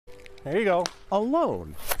There you go.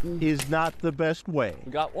 Alone is not the best way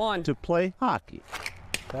We got one. to play hockey.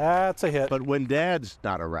 That's a hit. But when Dad's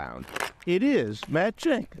not around, it is Matt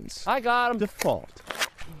Jenkins' I got him. default.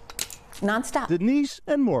 Nonstop. Denise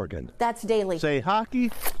and Morgan That's daily. say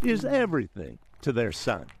hockey is everything to their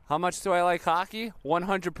son. How much do I like hockey?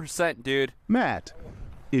 100%, dude. Matt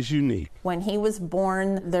is unique. When he was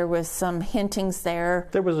born, there was some hintings there.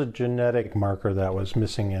 There was a genetic marker that was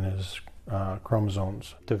missing in his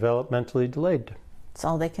chromosomes. Developmentally delayed. That's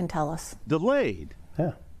all they can tell us. Delayed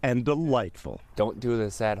Yeah. and delightful. Don't do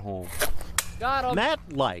this at home. Got him.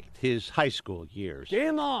 Matt liked his high school years.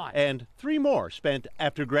 Game on. And 3 more spent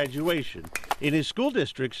after graduation in his school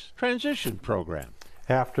district's transition program.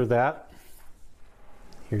 After that,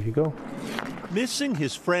 here you go. Missing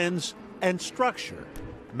his friends and structure,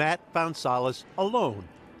 Matt found solace alone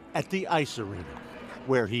at the ice arena,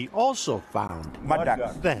 where he also found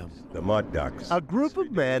them. The Mud Ducks. A group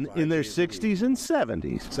of men in their 60s and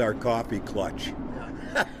 70s. It's our coffee clutch.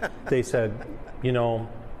 They said, you know,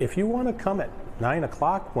 if you want to come at 9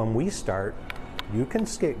 o'clock when we start, you can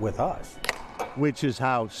skate with us. Which is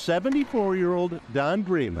how 74-year-old Don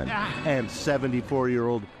Dreaman and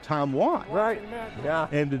 74-year-old Tom Watt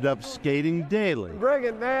ended up skating daily Bring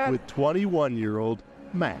it, man. with 21-year-old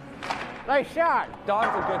Matt. Nice shot. Don's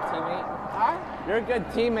a good teammate. Huh? You're a good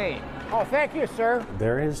teammate. Oh, thank you, sir.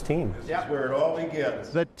 They're his team. That's where it all begins.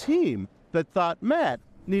 The team that thought Matt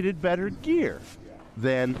needed better gear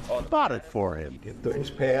then bought it for him, Get those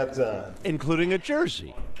pads on. including a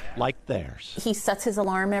jersey like theirs. He sets his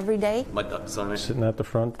alarm every day. Sitting at the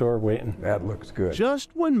front door waiting. That looks good. Just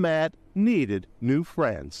when Matt needed new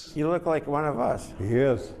friends, You look like one of us. He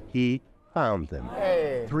is. he found them.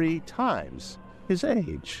 Hey. 3 times his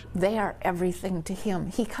age. They are everything to him.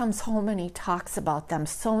 He comes home and he talks about them.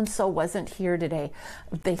 So-and-so wasn't here today.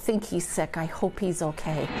 They think he's sick. I hope he's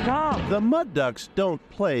okay. The Mud Ducks don't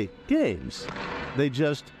play games. They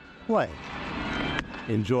just play,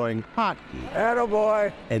 enjoying hockey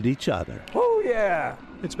Attaboy. and each other. Oh, yeah.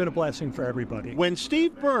 It's been a blessing for everybody. When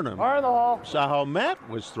Steve Burnham Fire in the hall. saw how Matt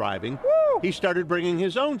was thriving, he started bringing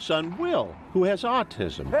his own son, Will, who has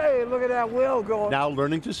autism, Hey, look at that Will going. now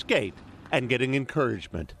learning to skate and getting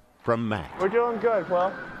encouragement from Matt. We're doing good,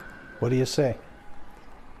 Will. What do you say?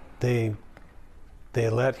 They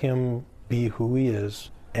let him be who he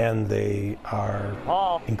is, and they are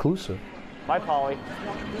Paul. inclusive. Bye, Polly.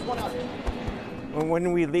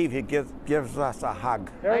 When we leave, he gives us a hug.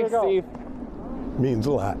 There you Thanks, go. Steve. Means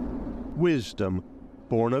a lot. Wisdom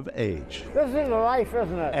born of age, This is a life,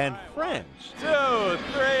 isn't it? and friends 2,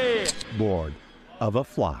 3. born of a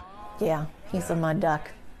flock. Yeah, he's a mud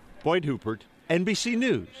duck. Boyd Huppert, NBC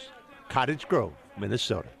News, Cottage Grove,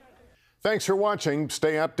 Minnesota. Thanks for watching.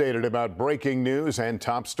 Stay updated about breaking news and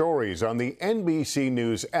top stories on the NBC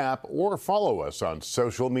News app or follow us on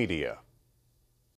social media.